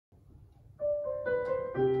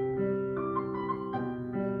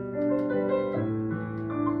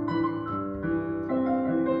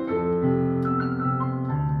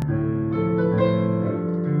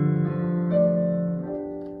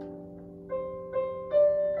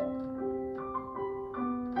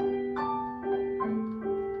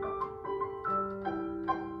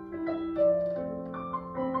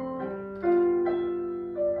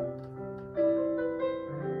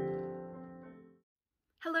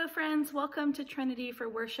Hello friends, welcome to Trinity for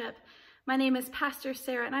Worship. My name is Pastor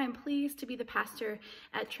Sarah and I am pleased to be the pastor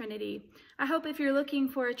at Trinity. I hope if you're looking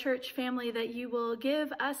for a church family that you will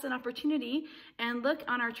give us an opportunity and look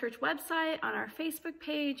on our church website, on our Facebook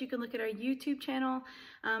page. You can look at our YouTube channel.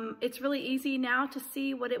 It's really easy now to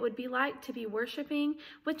see what it would be like to be worshiping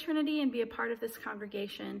with Trinity and be a part of this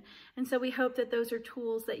congregation. And so we hope that those are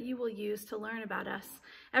tools that you will use to learn about us.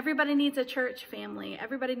 Everybody needs a church family.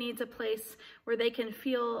 Everybody needs a place where they can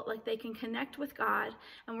feel like they can connect with God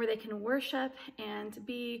and where they can worship and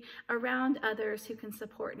be around others who can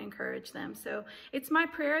support and encourage them. So it's my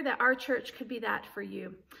prayer that our church could be that for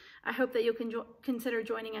you. I hope that you can consider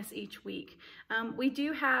joining us each week. We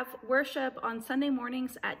do have worship on Sunday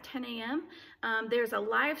mornings at 10 a.m. There's a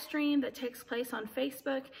live stream that takes place on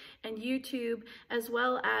Facebook and YouTube, as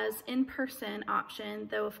well as in-person option,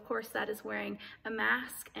 though of course that is wearing a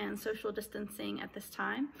mask and social distancing at this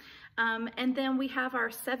time. And then we have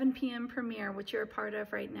our 7 p.m. premiere, which you're a part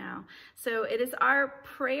of right now. So it is our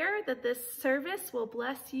prayer that this service will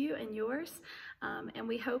bless you and yours, and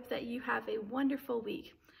we hope that you have a wonderful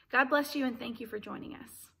week. God bless you and thank you for joining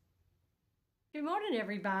us. Good morning,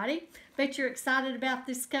 everybody. Bet you're excited about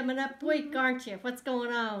this coming up week, aren't you? What's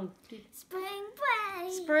going on? Spring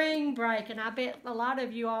break. Spring break, and I bet a lot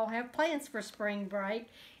of you all have plans for spring break.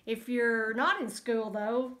 If you're not in school,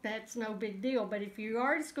 though, that's no big deal. But if you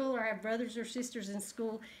are in school or have brothers or sisters in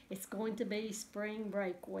school, it's going to be spring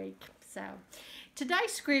break week. So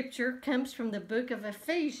today's scripture comes from the book of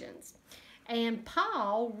Ephesians. And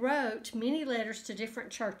Paul wrote many letters to different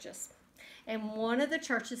churches. And one of the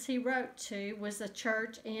churches he wrote to was a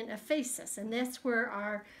church in Ephesus. And that's where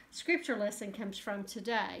our scripture lesson comes from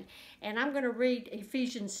today. And I'm going to read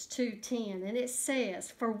Ephesians 2:10. And it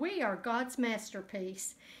says, "For we are God's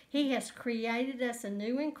masterpiece. He has created us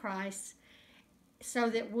anew in Christ so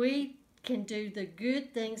that we can do the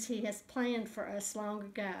good things he has planned for us long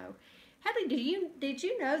ago." Haley, did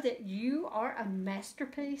you know that you are a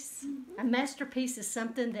masterpiece? Mm-hmm. A masterpiece is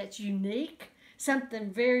something that's unique,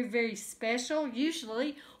 something very, very special,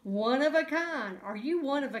 usually one of a kind. Are you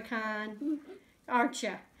one of a kind? Mm-hmm. Aren't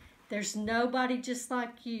you? There's nobody just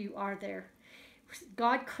like you, are there?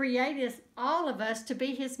 God created all of us to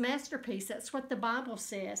be his masterpiece. That's what the Bible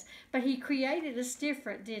says. But he created us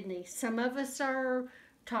different, didn't he? Some of us are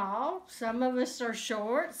tall, some of us are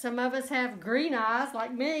short, some of us have green eyes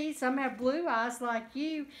like me, some have blue eyes like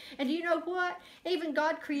you. And you know what? Even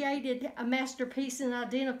God created a masterpiece in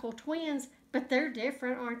identical twins, but they're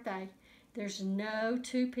different, aren't they? There's no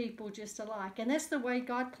two people just alike. And that's the way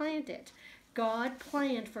God planned it. God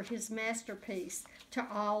planned for his masterpiece to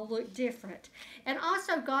all look different. And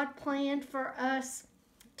also God planned for us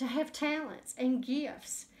to have talents and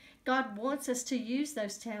gifts. God wants us to use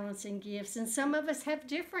those talents and gifts, and some of us have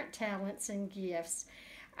different talents and gifts.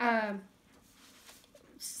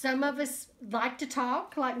 Some of us like to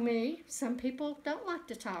talk, like me. Some people don't like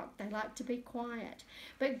to talk. They like to be quiet.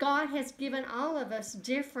 But God has given all of us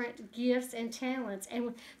different gifts and talents,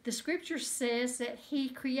 and the scripture says that he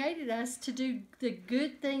created us to do the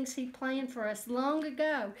good things he planned for us long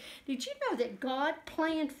ago. Did you know that God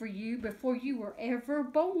planned for you before you were ever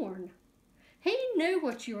born? He knew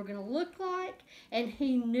what you were going to look like, and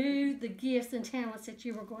he knew the gifts and talents that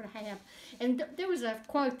you were going to have. And there was a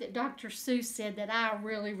quote that Dr. Seuss said that I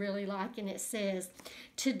really, really like, and it says,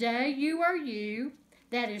 "Today you are you,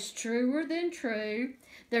 that is truer than true.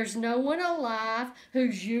 There's no one alive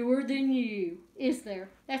who's youer than you." Is there?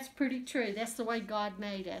 That's pretty true. That's the way God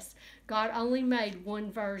made us. God only made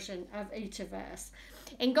one version of each of us.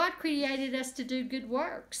 And God created us to do good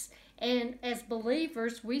works. And as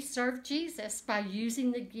believers, we serve Jesus by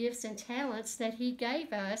using the gifts and talents that he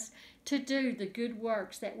gave us to do the good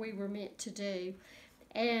works that we were meant to do.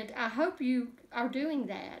 And I hope you are doing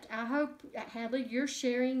that. I hope, Hadley, you're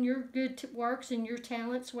sharing your good works and your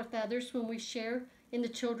talents with others when we share in the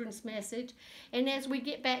children's message. And as we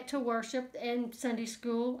get back to worship and Sunday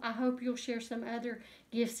school, I hope you'll share some other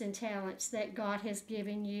gifts and talents that God has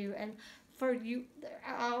given you, and for you,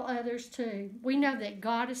 all others too. We know that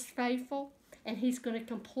God is faithful, and he's going to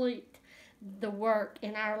complete the work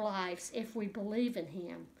in our lives if we believe in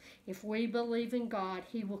him. If we believe in God,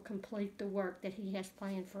 he will complete the work that he has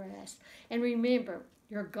planned for us. And remember,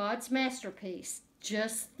 you're God's masterpiece,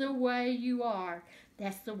 just the way you are.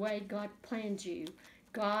 That's the way God planned you.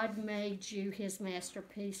 God made you his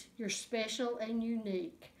masterpiece. You're special and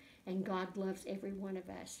unique, and God loves every one of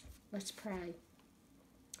us. Let's pray.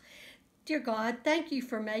 Dear God, thank you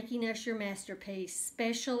for making us your masterpiece,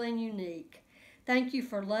 special and unique. Thank you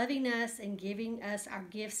for loving us and giving us our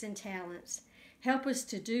gifts and talents. Help us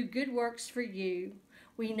to do good works for you.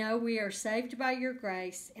 We know we are saved by your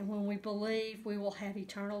grace, and when we believe, we will have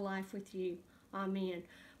eternal life with you. Amen.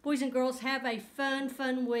 Boys and girls, have a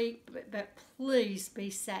fun week, but please be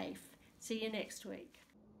safe. See you next week.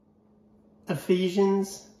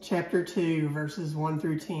 Ephesians chapter 2, verses 1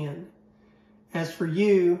 through 10. As for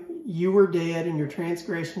you, you were dead in your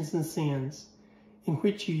transgressions and sins, in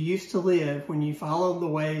which you used to live when you followed the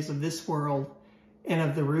ways of this world and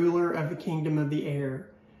of the ruler of the kingdom of the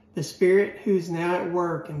air, the spirit who is now at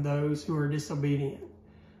work in those who are disobedient.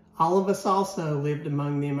 All of us also lived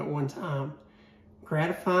among them at one time,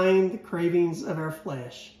 gratifying the cravings of our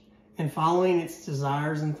flesh and following its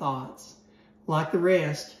desires and thoughts. Like the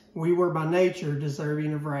rest, we were by nature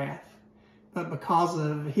deserving of wrath. But because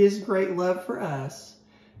of his great love for us,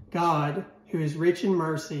 God, who is rich in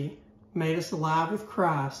mercy, made us alive with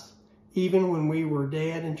Christ, even when we were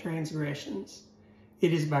dead in transgressions.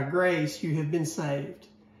 It is by grace you have been saved,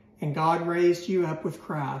 and God raised you up with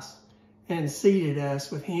Christ and seated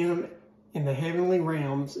us with him in the heavenly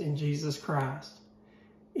realms in Jesus Christ,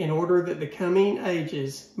 in order that the coming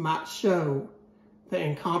ages might show the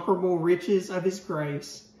incomparable riches of his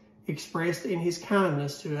grace expressed in his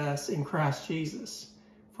kindness to us in Christ Jesus.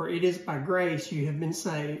 For it is by grace you have been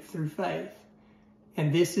saved through faith.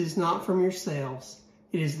 And this is not from yourselves,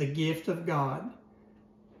 it is the gift of God,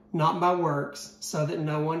 not by works, so that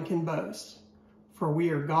no one can boast. For we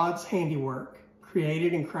are God's handiwork,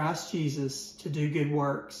 created in Christ Jesus to do good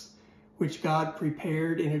works, which God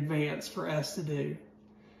prepared in advance for us to do.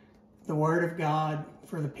 The word of God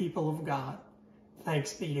for the people of God.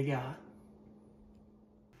 Thanks be to God.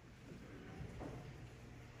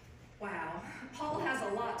 Wow, Paul has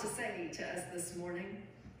a lot to say to us this morning.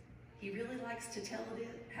 He really likes to tell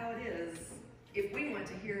it how it is, if we want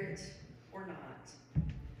to hear it or not.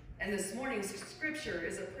 And this morning's scripture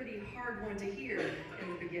is a pretty hard one to hear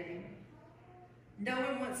in the beginning. No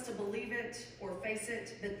one wants to believe it or face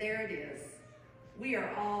it, but there it is. We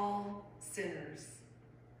are all sinners.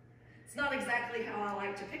 It's not exactly how I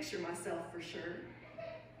like to picture myself for sure,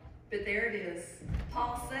 but there it is.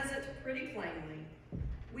 Paul says it pretty plainly.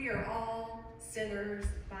 We are all sinners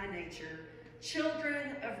by nature,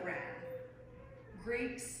 children of wrath.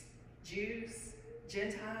 Greeks, Jews,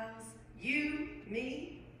 Gentiles, you,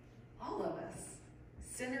 me, all of us,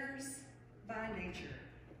 sinners by nature.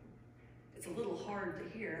 It's a little hard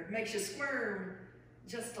to hear. Makes you squirm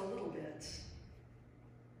just a little bit.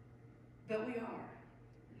 But we are.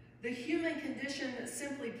 The human condition,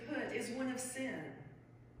 simply put, is one of sin,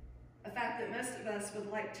 a fact that most of us would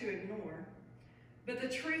like to ignore. But the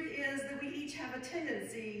truth is that we each have a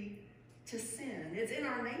tendency to sin. It's in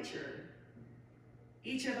our nature.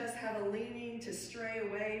 Each of us have a leaning to stray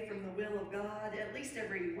away from the will of God, at least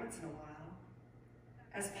every once in a while.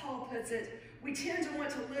 As Paul puts it, we tend to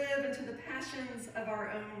want to live into the passions of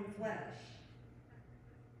our own flesh.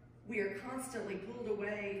 We are constantly pulled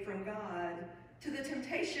away from God to the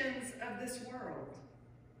temptations of this world.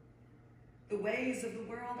 The ways of the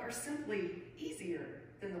world are simply easier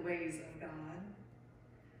than the ways of God.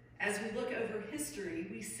 As we look over history,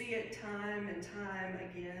 we see it time and time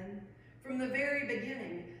again. From the very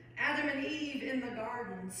beginning, Adam and Eve in the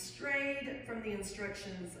garden strayed from the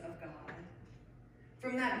instructions of God.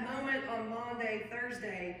 From that moment on Maundy,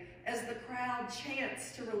 Thursday, as the crowd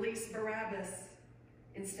chants to release Barabbas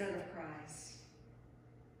instead of Christ.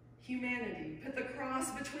 Humanity put the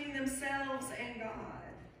cross between themselves and God,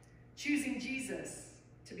 choosing Jesus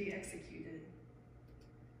to be executed.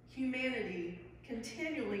 Humanity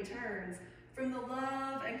continually turns from the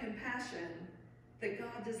love and compassion that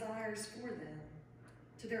God desires for them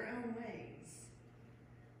to their own ways.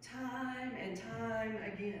 Time and time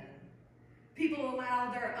again, people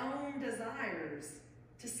allow their own desires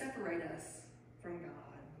to separate us from God.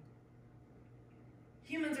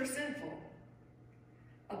 Humans are sinful.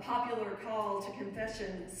 A popular call to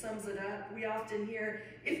confession sums it up. We often hear,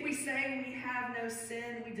 if we say we have no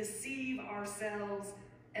sin, we deceive ourselves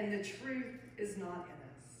and the truth is not in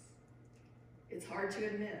us. It's hard to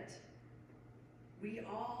admit. We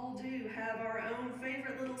all do have our own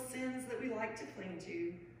favorite little sins that we like to cling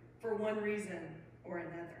to for one reason or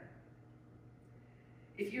another.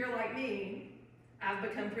 If you're like me, I've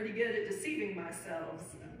become pretty good at deceiving myself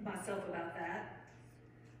about that.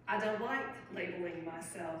 I don't like labeling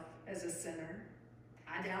myself as a sinner.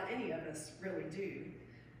 I doubt any of us really do.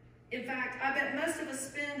 In fact, I bet most of us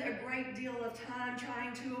spend a great deal of time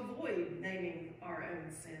trying to avoid naming our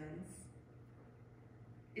own sins.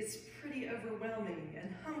 It's pretty overwhelming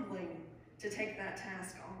and humbling to take that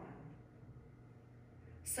task on.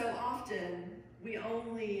 So often, we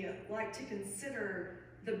only like to consider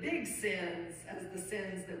the big sins as the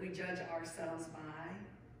sins that we judge ourselves by.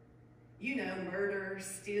 You know, murder,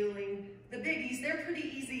 stealing, the biggies, they're pretty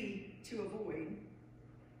easy to avoid.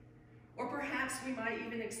 Or perhaps we might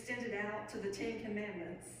even extend it out to the 10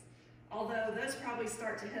 Commandments, although those probably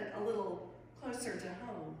start to hit a little closer to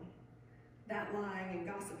home. That lying and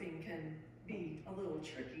gossiping can be a little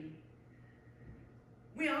tricky.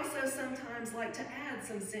 We also sometimes like to add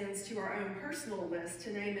some sins to our own personal list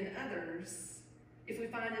to name in others, if we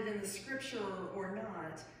find it in the scripture or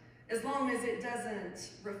not, as long as it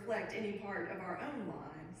doesn't reflect any part of our own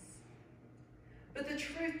lives. But the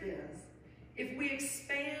truth is, if we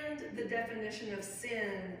expand the definition of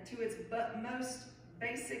sin to its most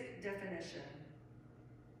basic definition,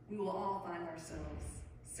 we will all find ourselves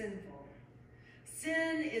sinful.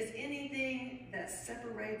 Sin is anything that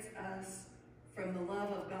separates us from the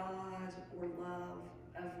love of God or love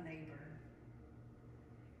of neighbor.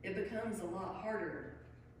 It becomes a lot harder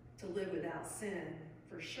to live without sin,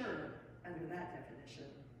 for sure, under that definition.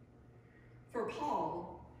 For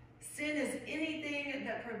Paul, sin is anything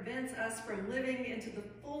that prevents us from living into the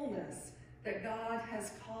fullness that God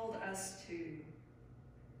has called us to.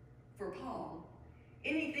 For Paul,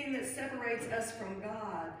 anything that separates us from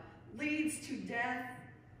God leads to death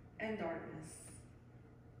and darkness.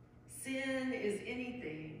 Sin is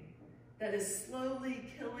anything that is slowly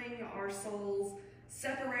killing our souls,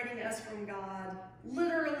 separating us from God,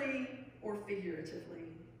 literally or figuratively.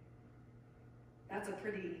 That's a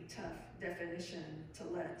pretty tough definition to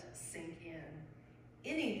let sink in.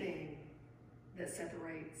 Anything that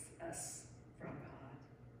separates us from God.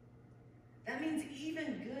 That means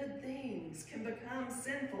even good things can become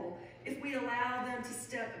sinful if we allow them to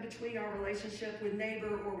step between our relationship with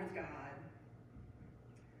neighbor or with God.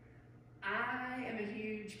 I am a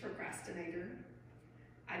huge procrastinator.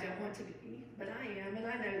 I don't want to be, but I am, and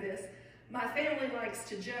I know this. My family likes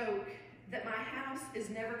to joke that my house is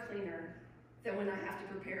never cleaner than when I have to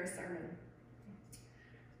prepare a sermon.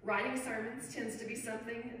 Writing sermons tends to be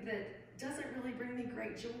something that doesn't really bring me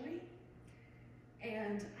great joy,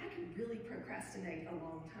 and I can really procrastinate a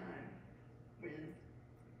long time with.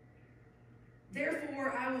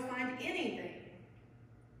 Therefore, I will find anything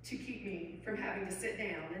to keep me from having to sit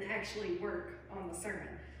down and actually work on the sermon.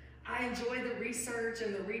 I enjoy the research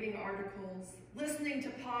and the reading articles, listening to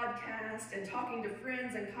podcasts, and talking to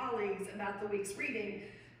friends and colleagues about the week's reading,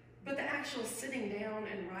 but the actual sitting down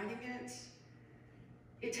and writing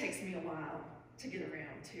it takes me a while to get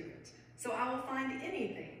around to it. So I will find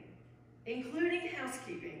anything, including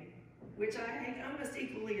housekeeping, which I hate almost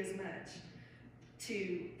equally as much,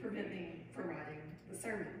 to prevent me from writing the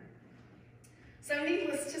sermon. So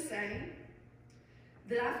needless to say,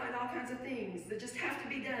 that I find all kinds of things that just have to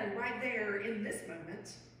be done right there in this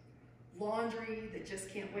moment. Laundry that just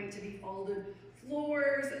can't wait to be folded.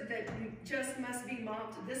 Floors that just must be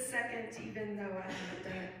mopped this second, even though I haven't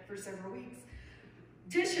done it for several weeks.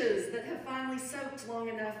 Dishes that have finally soaked long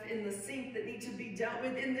enough in the sink that need to be dealt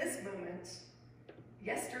with in this moment.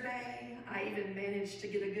 Yesterday, I even managed to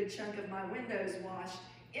get a good chunk of my windows washed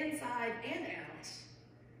inside and out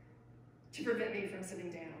to prevent me from sitting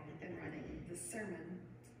down and writing this sermon.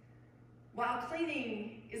 While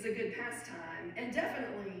cleaning is a good pastime, and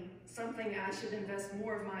definitely something I should invest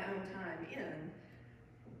more of my own time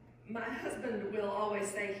in, my husband will always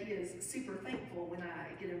say he is super thankful when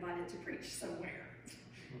I get invited to preach somewhere.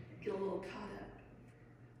 Get a little caught up.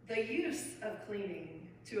 The use of cleaning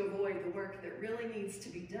to avoid the work that really needs to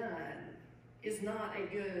be done is not a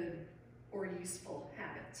good or useful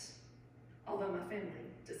habit, although my family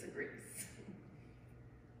disagrees.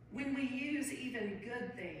 When we use even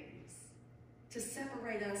good things to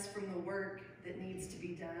separate us from the work that needs to be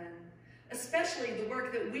done, especially the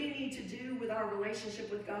work that we need to do with our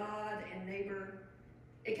relationship with God and neighbor,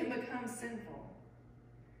 it can become sinful.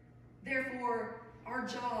 Therefore, our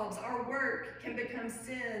jobs, our work can become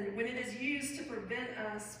sin when it is used to prevent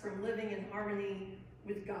us from living in harmony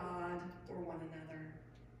with God or one another.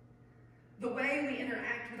 The way we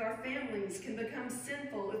interact with our families can become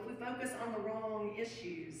sinful if we focus on the wrong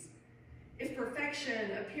issues. If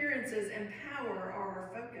perfection, appearances, and power are our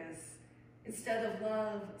focus, instead of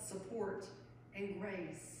love, support, and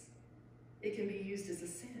grace, it can be used as a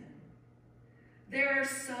sin. There are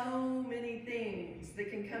so many things that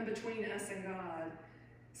can come between us and God.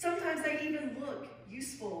 Sometimes they even look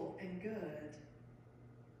useful and good,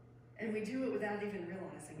 and we do it without even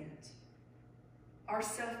realizing it. Our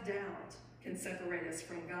self-doubt can separate us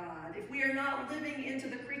from God if we are not living into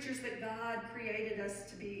the creatures that God created us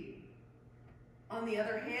to be. On the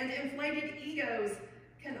other hand, inflated egos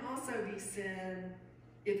can also be sin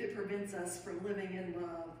if it prevents us from living in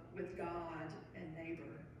love with God and neighbor. neighbor.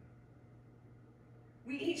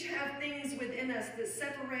 We each have things within us that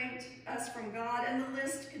separate us from God, and the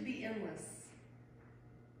list could be endless.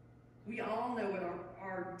 We all know what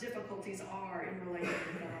our difficulties are in relating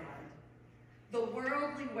to God. The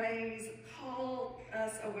worldly ways call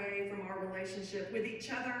us away from our relationship with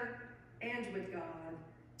each other and with God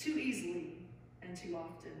too easily and too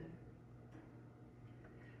often.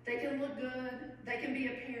 They can look good, they can be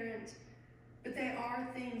apparent, but they are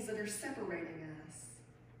things that are separating us,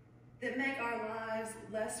 that make our lives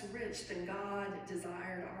less rich than God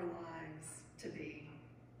desired our lives to be.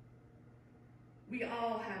 We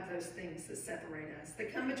all have those things that separate us,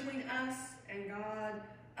 that come between us and God,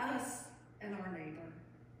 us and our neighbor.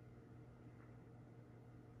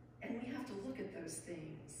 And we have to look at those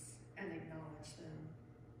things and acknowledge them.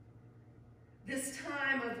 This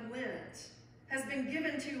time of Lent has been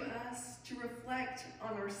given to us to reflect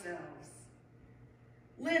on ourselves.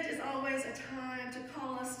 Lent is always a time to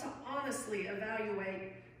call us to honestly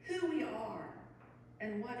evaluate who we are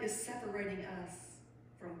and what is separating us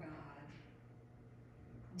from God.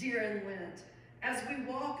 During Lent, as we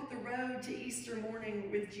walk the road to Easter morning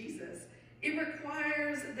with Jesus, it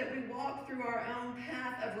requires that we walk through our own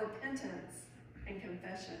path of repentance and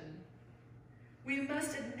confession. We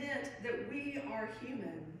must admit that we are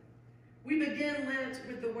human. We begin Lent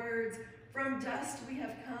with the words, "From dust we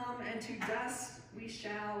have come, and to dust we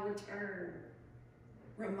shall return,"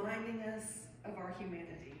 reminding us of our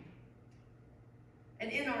humanity.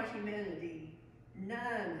 And in our humanity,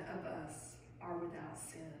 none of us are without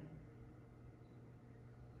sin.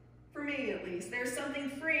 For me, at least, there's something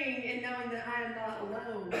freeing in knowing that I am not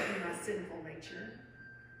alone in my sinful nature.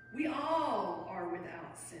 We all are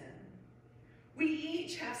without sin. We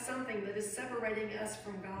each have something that is separating us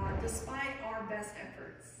from God despite our best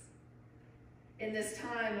efforts. In this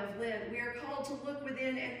time of Lent, we are called to look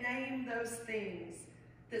within and name those things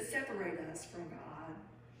that separate us from God,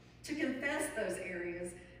 to confess those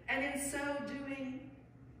areas, and in so doing,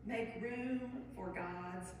 make room for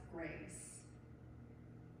God's grace.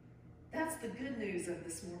 That's the good news of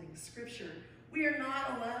this morning's scripture. We are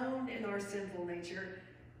not alone in our sinful nature,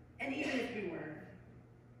 and even if we were,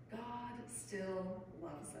 God still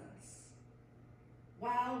loves us.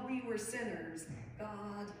 While we were sinners,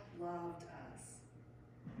 God loved us.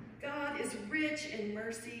 God is rich in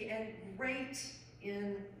mercy and great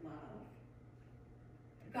in love.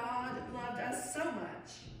 God loved us so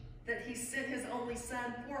much that he sent his only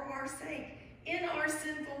son for our sake in our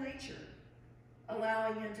sinful nature,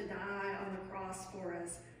 allowing him to die on the cross for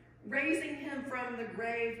us, raising him from the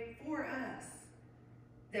grave for us,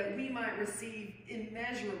 that we might receive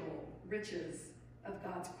immeasurable riches of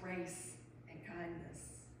God's grace and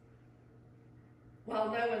kindness.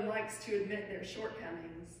 While no one likes to admit their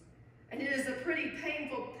shortcomings, and it is a pretty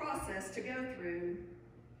painful process to go through,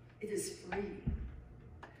 it is free.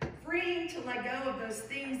 Freeing to let go of those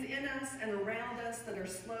things in us and around us that are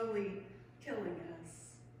slowly killing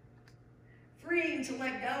us. Freeing to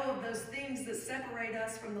let go of those things that separate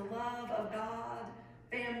us from the love of God,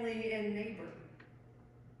 family, and neighbor.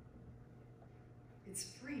 It's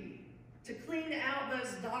free to clean out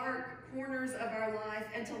those dark corners of our life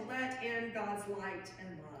and to let in God's light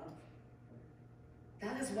and love.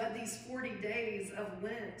 That is what these 40 days of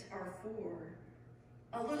Lent are for.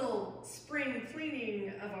 A little spring cleaning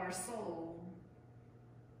of our soul.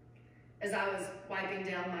 As I was wiping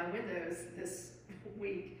down my windows this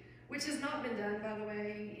week, which has not been done, by the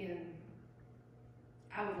way, in,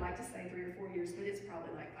 I would like to say 3 or 4 years, but it's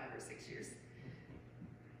probably like 5 or 6 years.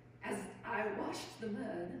 As I washed the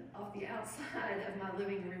mud off the outside of my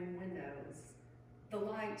living room windows, the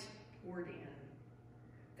light poured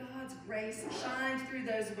in. God's grace shined through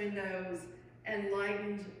those windows and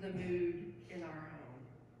lightened the mood in our home.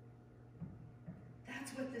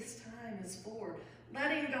 That's what this time is for.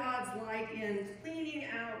 Letting God's light in, cleaning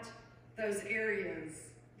out those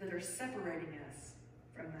areas that are separating us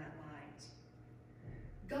from that light.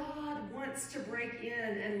 God wants to break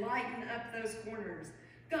in and lighten up those corners.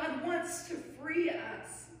 God wants to free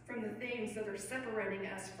us from the things that are separating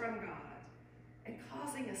us from God and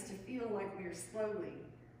causing us to feel like we are slowly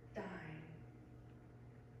dying.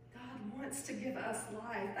 God wants to give us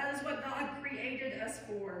life. That is what God created us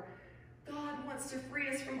for. God wants to free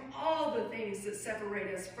us from all the things that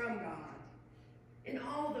separate us from God, in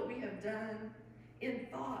all that we have done, in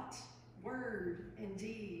thought, word, and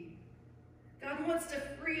deed. God wants to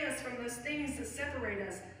free us from those things that separate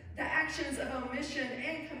us, the actions of omission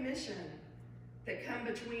and commission that come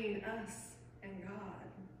between us and God.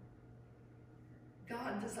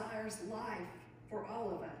 God desires life for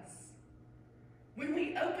all of us. When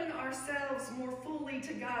we open ourselves more fully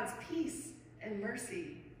to God's peace and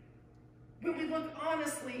mercy. When we look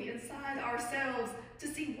honestly inside ourselves to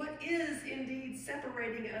see what is indeed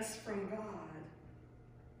separating us from God,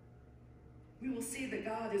 we will see that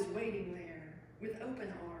God is waiting there with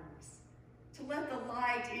open arms to let the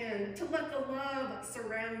light in, to let the love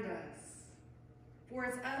surround us. For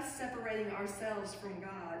it's us separating ourselves from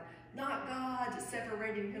God, not God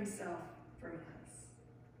separating himself from us.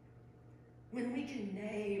 When we can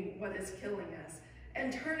name what is killing us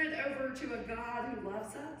and turn it over to a God who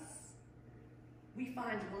loves us, we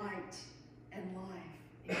find light and life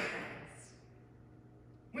in Christ.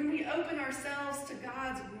 When we open ourselves to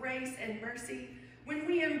God's grace and mercy, when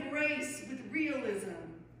we embrace with realism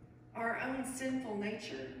our own sinful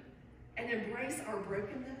nature and embrace our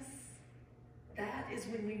brokenness, that is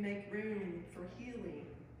when we make room for healing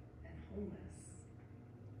and wholeness.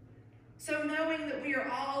 So knowing that we are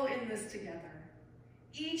all in this together,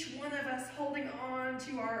 each one of us holding on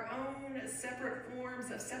to our own separate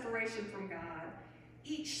forms of separation from God,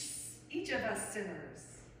 each of us sinners,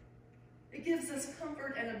 it gives us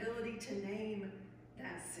comfort and ability to name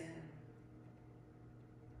that sin.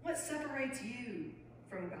 What separates you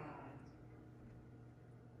from God?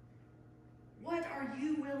 What are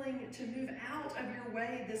you willing to move out of your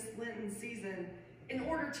way this Lenten season in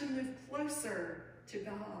order to move closer to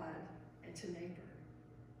God and to neighbor?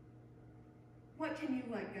 What can you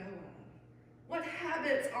let go of? What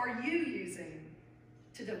habits are you using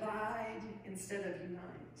to divide instead of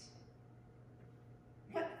unite?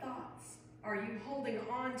 What thoughts are you holding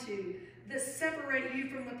on to that separate you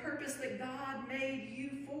from the purpose that God made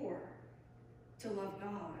you for, to love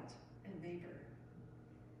God and neighbor?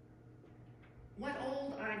 What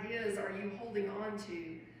old ideas are you holding on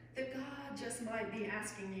to that God just might be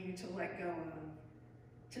asking you to let go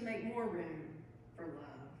of, to make more room for love?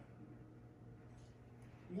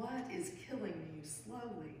 What is killing you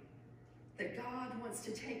slowly that God wants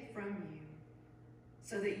to take from you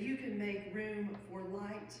so that you can make room for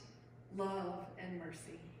light, love, and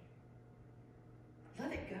mercy?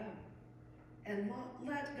 Let it go and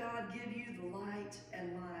let God give you the light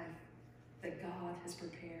and life that God has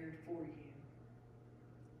prepared for you.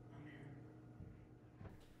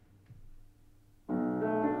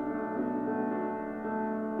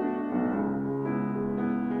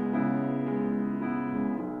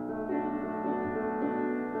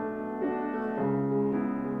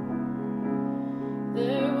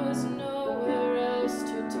 There was nowhere else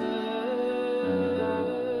to turn,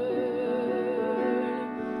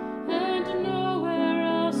 and nowhere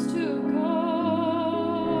else to go.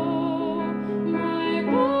 My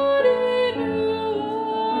body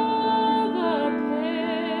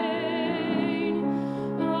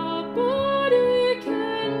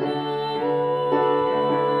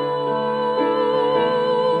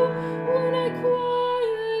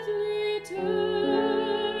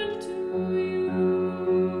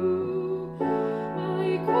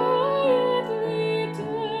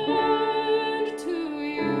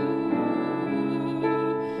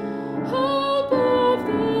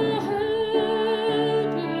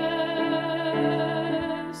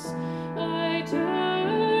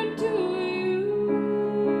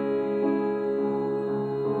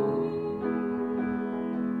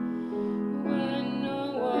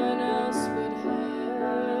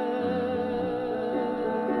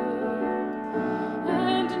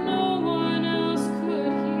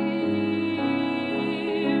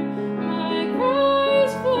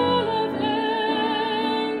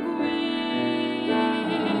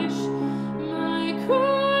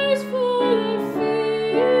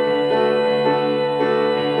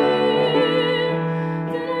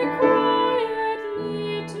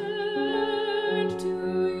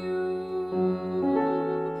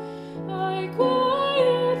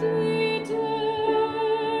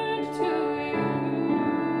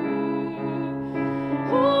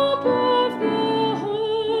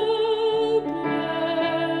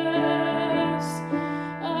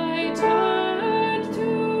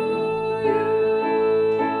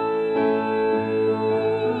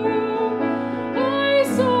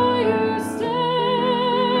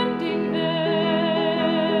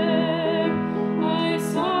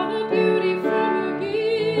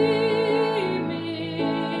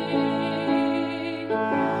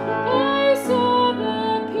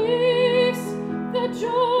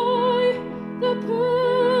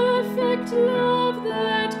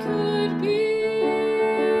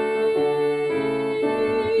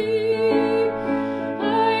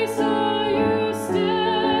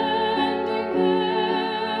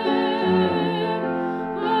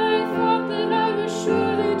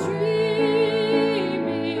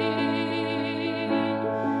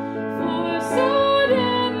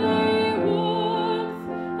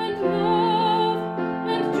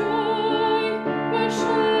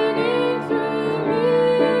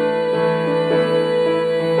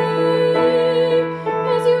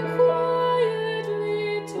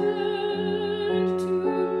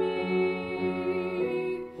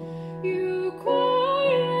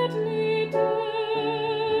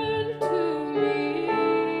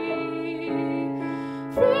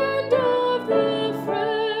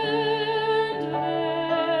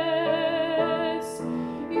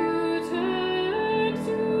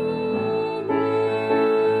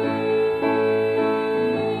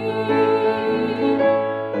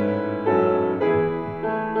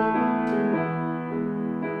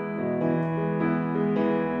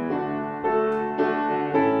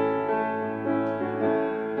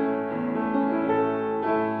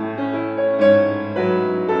Now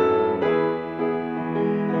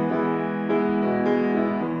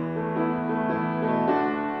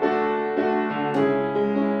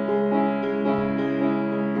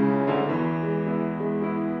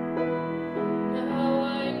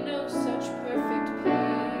I know such perfect peace.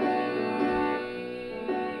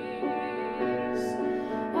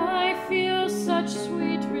 I feel such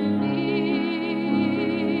sweet release.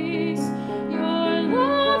 Your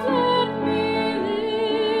love let me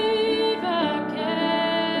live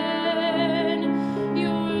again.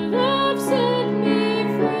 Your love set me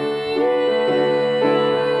free.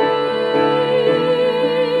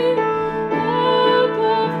 Hope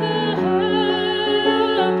of the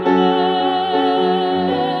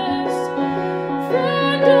helpless,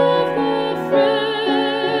 friend of the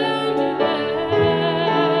friendless,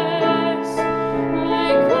 I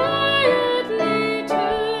quietly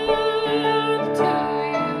turned to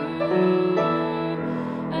you,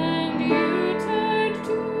 and you turned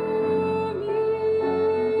to me.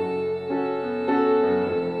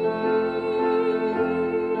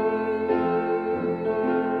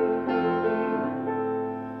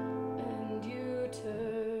 And you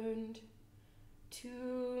turned to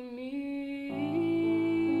me.